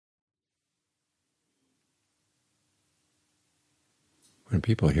When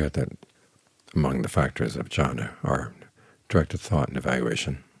people hear that among the factors of jhana are directed thought and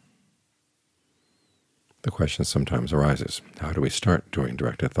evaluation, the question sometimes arises, how do we start doing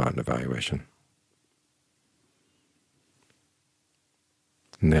directed thought and evaluation?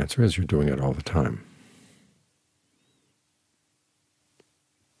 And the answer is you're doing it all the time.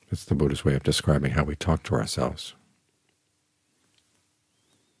 It's the Buddha's way of describing how we talk to ourselves.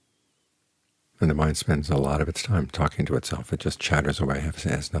 And the mind spends a lot of its time talking to itself. It just chatters away. It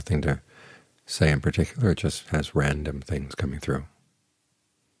has nothing to say in particular. It just has random things coming through.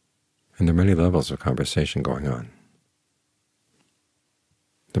 And there are many levels of conversation going on.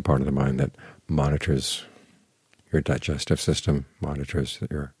 The part of the mind that monitors your digestive system, monitors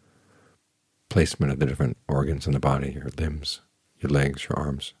your placement of the different organs in the body, your limbs, your legs, your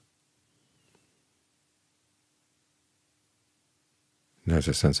arms. And has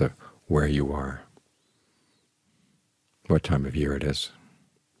a sense of where you are, what time of year it is,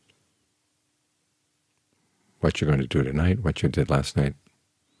 what you're going to do tonight, what you did last night.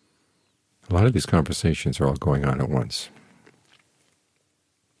 A lot of these conversations are all going on at once,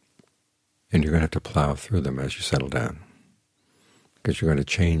 and you're going to have to plow through them as you settle down, because you're going to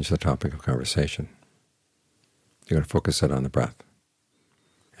change the topic of conversation. You're going to focus it on the breath.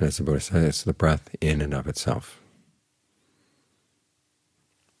 And as the Buddha said, it's the breath in and of itself.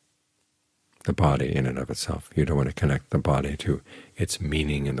 The body in and of itself. You don't want to connect the body to its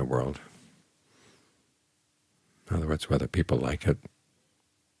meaning in the world. In other words, whether people like it,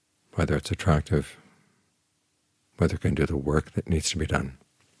 whether it's attractive, whether it can do the work that needs to be done.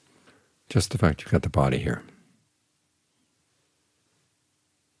 Just the fact you've got the body here.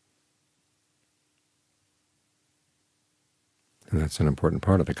 And that's an important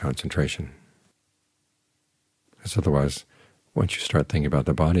part of the concentration. Because otherwise, once you start thinking about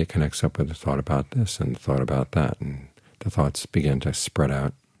the body, it connects up with the thought about this and the thought about that, and the thoughts begin to spread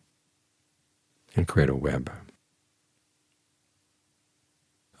out and create a web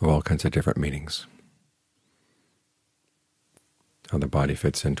of all kinds of different meanings. How the body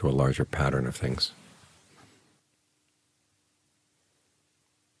fits into a larger pattern of things.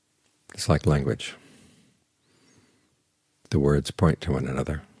 It's like language. The words point to one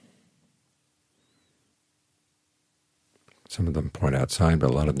another. Some of them point outside, but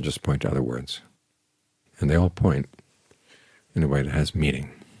a lot of them just point to other words. And they all point in a way that has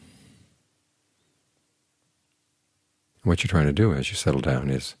meaning. And what you're trying to do as you settle down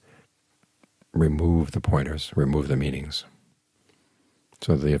is remove the pointers, remove the meanings,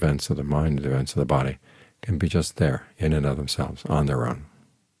 so the events of the mind, the events of the body, can be just there, in and of themselves, on their own,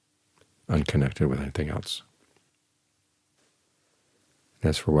 unconnected with anything else.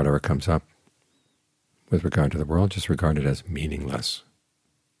 As for whatever comes up with regard to the world, just regard it as meaningless.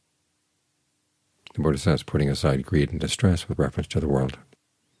 The Buddha says, putting aside greed and distress with reference to the world.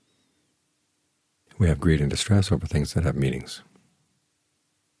 We have greed and distress over things that have meanings.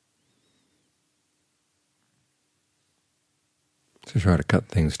 So try to cut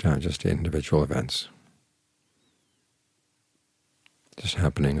things down just to individual events, just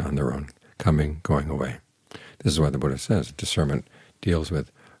happening on their own, coming, going away. This is why the Buddha says discernment deals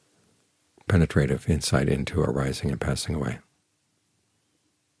with penetrative insight into arising and passing away.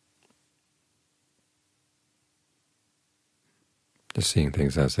 Just seeing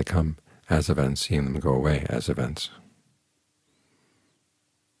things as they come as events, seeing them go away as events.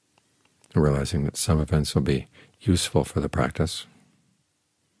 And realizing that some events will be useful for the practice.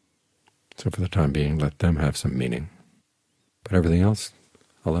 So for the time being, let them have some meaning. But everything else,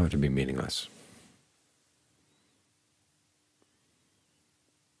 allow it to be meaningless.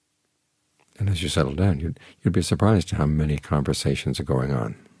 And as you settle down, you'd be surprised how many conversations are going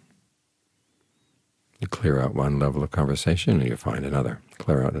on. You clear out one level of conversation and you find another.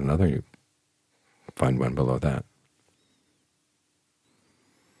 Clear out another, you find one below that.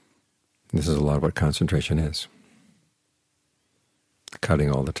 This is a lot of what concentration is.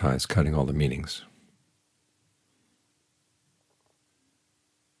 Cutting all the ties, cutting all the meanings.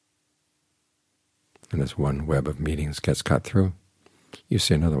 And as one web of meanings gets cut through, you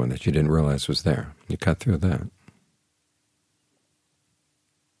see another one that you didn't realize was there. You cut through that.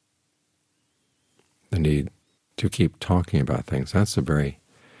 The need to keep talking about things, that's a very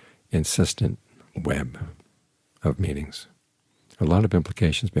insistent web of meanings. A lot of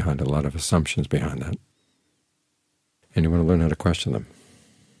implications behind it, a lot of assumptions behind that. And you want to learn how to question them.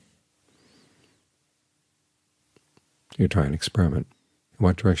 You try an experiment. In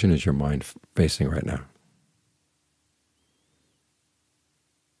what direction is your mind facing right now?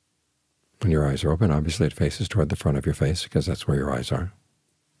 When your eyes are open, obviously it faces toward the front of your face because that's where your eyes are.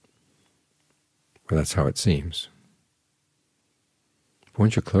 Well, that's how it seems. But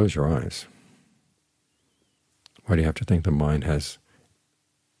once you close your eyes, why do you have to think the mind has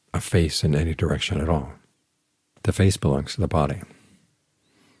a face in any direction at all? The face belongs to the body.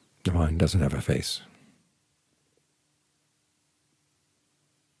 The mind doesn't have a face.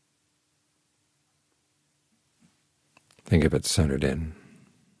 Think of it centered in.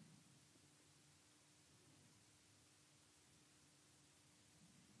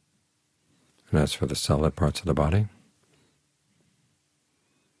 And as for the solid parts of the body,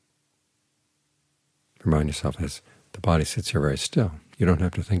 remind yourself as the body sits here very still. You don't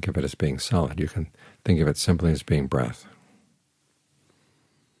have to think of it as being solid. You can think of it simply as being breath.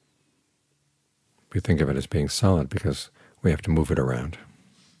 We think of it as being solid because we have to move it around.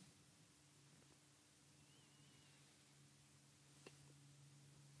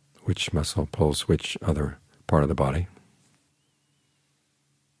 Which muscle pulls which other part of the body.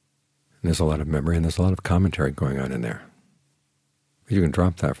 And there's a lot of memory and there's a lot of commentary going on in there. But you can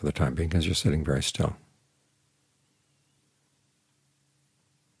drop that for the time being because you're sitting very still.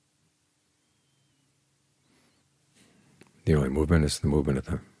 The only movement is the movement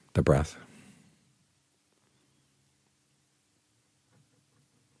of the breath.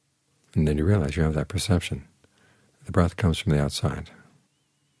 And then you realize you have that perception. The breath comes from the outside.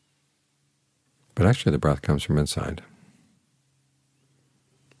 But actually the breath comes from inside.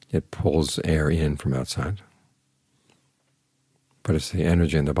 It pulls air in from outside. But it's the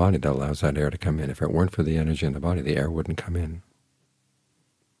energy in the body that allows that air to come in. If it weren't for the energy in the body, the air wouldn't come in.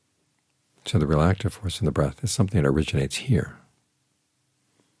 So the real active force in the breath is something that originates here.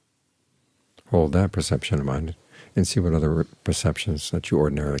 Hold that perception in mind and see what other perceptions that you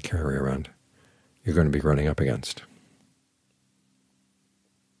ordinarily carry around you're going to be running up against.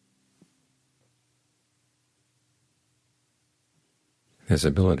 This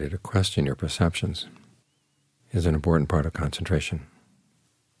ability to question your perceptions is an important part of concentration,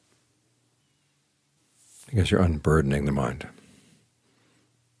 because you're unburdening the mind.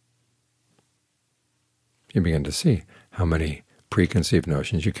 You begin to see how many preconceived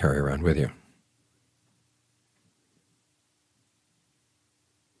notions you carry around with you.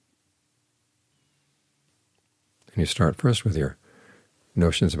 And you start first with your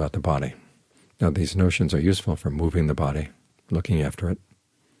notions about the body. Now these notions are useful for moving the body, looking after it.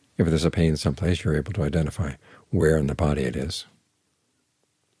 If there's a pain someplace, you're able to identify where in the body it is.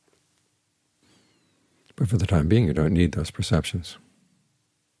 But for the time being, you don't need those perceptions.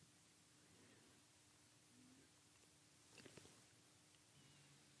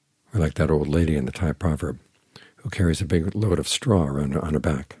 Or like that old lady in the Thai proverb who carries a big load of straw around on her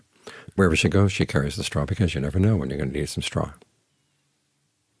back. Wherever she goes, she carries the straw because you never know when you're going to need some straw.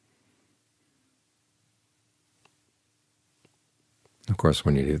 Of course,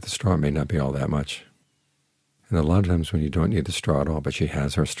 when you need the straw, it may not be all that much. And a lot of times when you don't need the straw at all, but she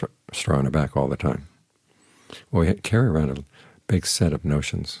has her straw on her back all the time. Well, we carry around a big set of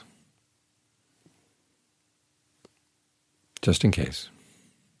notions, just in case.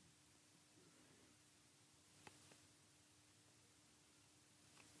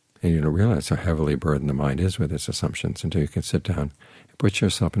 And you don't realize how heavily burdened the mind is with its assumptions until you can sit down and put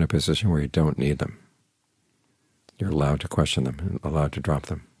yourself in a position where you don't need them. You're allowed to question them and allowed to drop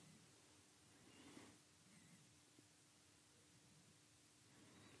them.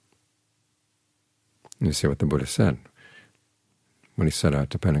 And you see what the Buddha said when he set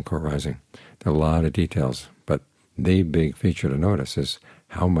out to Pen and Core Rising. There are a lot of details, but the big feature to notice is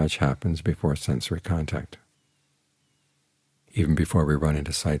how much happens before sensory contact. Even before we run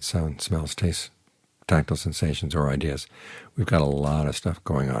into sight, sound, smells, tastes, tactile sensations, or ideas, we've got a lot of stuff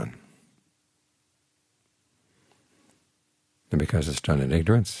going on. And because it's done in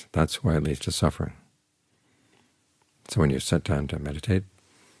ignorance, that's why it leads to suffering. So when you sit down to meditate,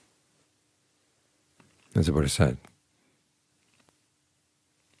 as the Buddha said,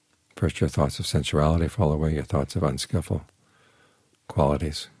 first your thoughts of sensuality fall away, your thoughts of unskillful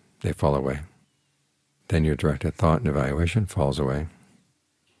qualities, they fall away. Then your directed thought and evaluation falls away.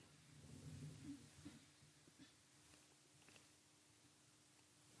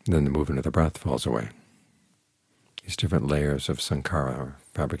 Then the movement of the breath falls away. These different layers of sankhara, or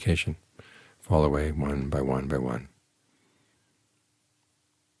fabrication, fall away one by one by one.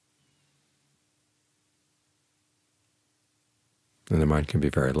 And the mind can be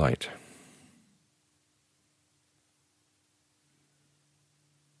very light.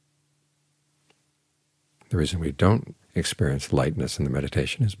 The reason we don't experience lightness in the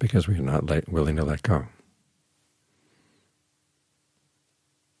meditation is because we are not willing to let go.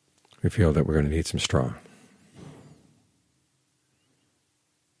 We feel that we're going to need some straw.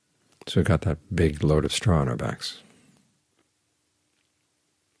 So we've got that big load of straw on our backs.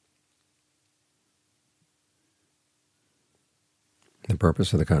 The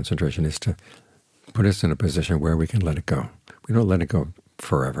purpose of the concentration is to put us in a position where we can let it go. We don't let it go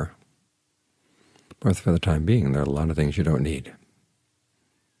forever, but for the time being there are a lot of things you don't need.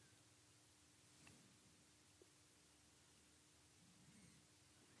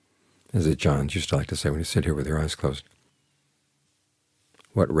 As the Johns used to like to say when you sit here with your eyes closed,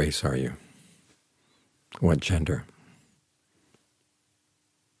 what race are you? What gender?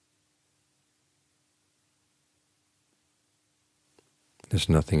 There's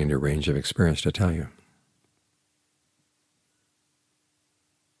nothing in your range of experience to tell you.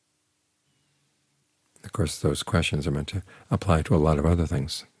 Of course, those questions are meant to apply to a lot of other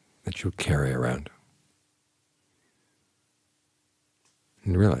things that you carry around.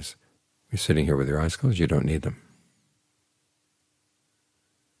 And realize, you're sitting here with your eyes closed, you don't need them.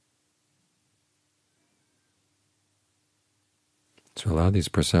 So allow these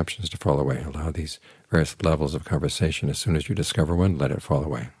perceptions to fall away. Allow these various levels of conversation. As soon as you discover one, let it fall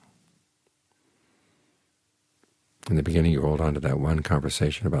away. In the beginning, you hold on to that one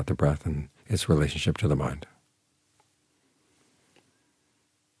conversation about the breath and its relationship to the mind.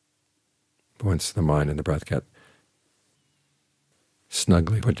 But once the mind and the breath get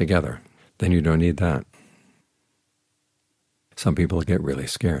snugly put together, then you don't need that. Some people get really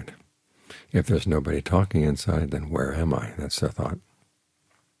scared. If there's nobody talking inside, then where am I? That's their thought.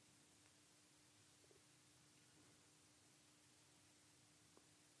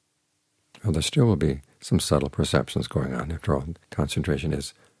 Well, there still will be some subtle perceptions going on. After all, concentration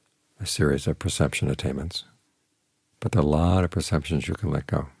is a series of perception attainments. But there are a lot of perceptions you can let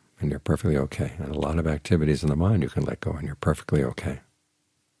go, and you're perfectly okay. And a lot of activities in the mind you can let go, and you're perfectly okay.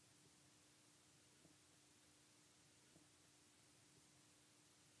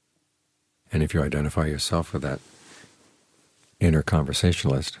 And if you identify yourself with that inner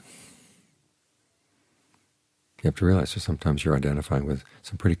conversationalist, you have to realize that sometimes you're identifying with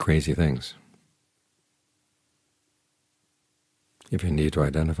some pretty crazy things. If you need to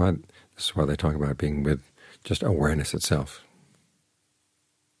identify, this is why they talk about being with just awareness itself.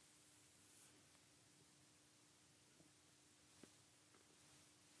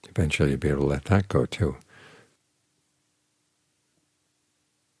 Eventually you'll be able to let that go too.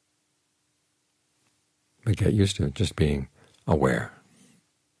 But get used to just being aware,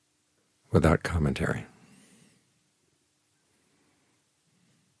 without commentary.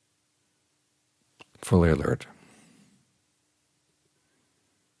 Fully alert.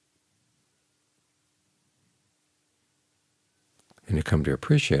 And you come to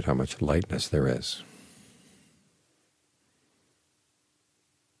appreciate how much lightness there is.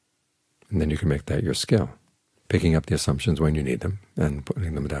 And then you can make that your skill, picking up the assumptions when you need them and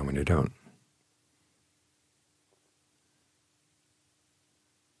putting them down when you don't.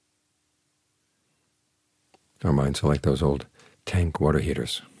 Our minds are like those old tank water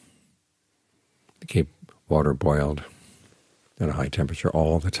heaters. They keep water boiled at a high temperature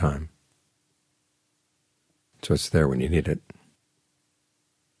all the time, so it's there when you need it.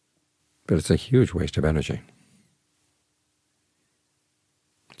 But it's a huge waste of energy.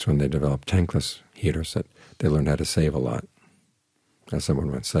 It's when they develop tankless heaters that they learn how to save a lot. As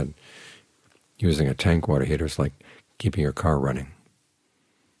someone once said, using a tank water heater is like keeping your car running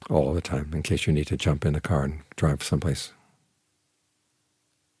all the time in case you need to jump in the car and drive someplace.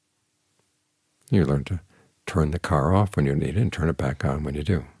 You learn to turn the car off when you need it and turn it back on when you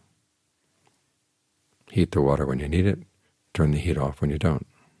do. Heat the water when you need it, turn the heat off when you don't.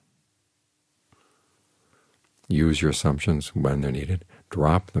 Use your assumptions when they're needed,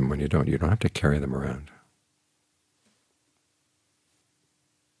 drop them when you don't. You don't have to carry them around.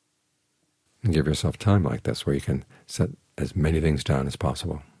 And give yourself time like this where you can set as many things down as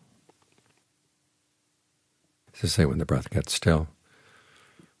possible. As I say, when the breath gets still,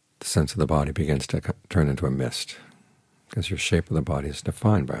 the sense of the body begins to turn into a mist, because your shape of the body is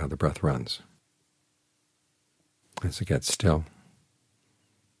defined by how the breath runs. As it gets still,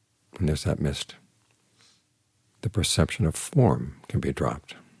 and there's that mist, the perception of form can be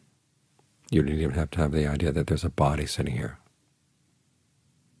dropped. You don't even have to have the idea that there's a body sitting here.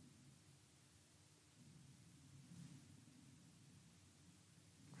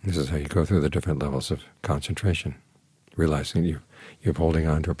 This is how you go through the different levels of concentration, realizing you're holding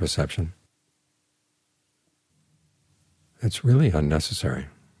on to a perception that's really unnecessary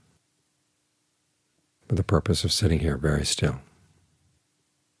for the purpose of sitting here very still.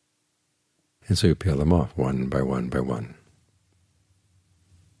 And so you peel them off one by one by one.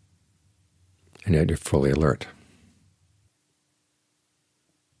 And yet you're fully alert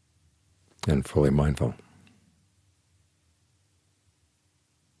and fully mindful.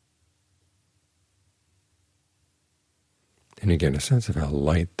 and you get a sense of how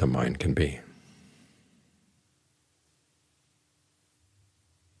light the mind can be.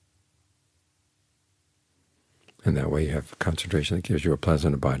 And that way you have concentration that gives you a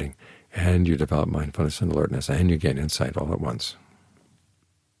pleasant abiding, and you develop mindfulness and alertness, and you get insight all at once.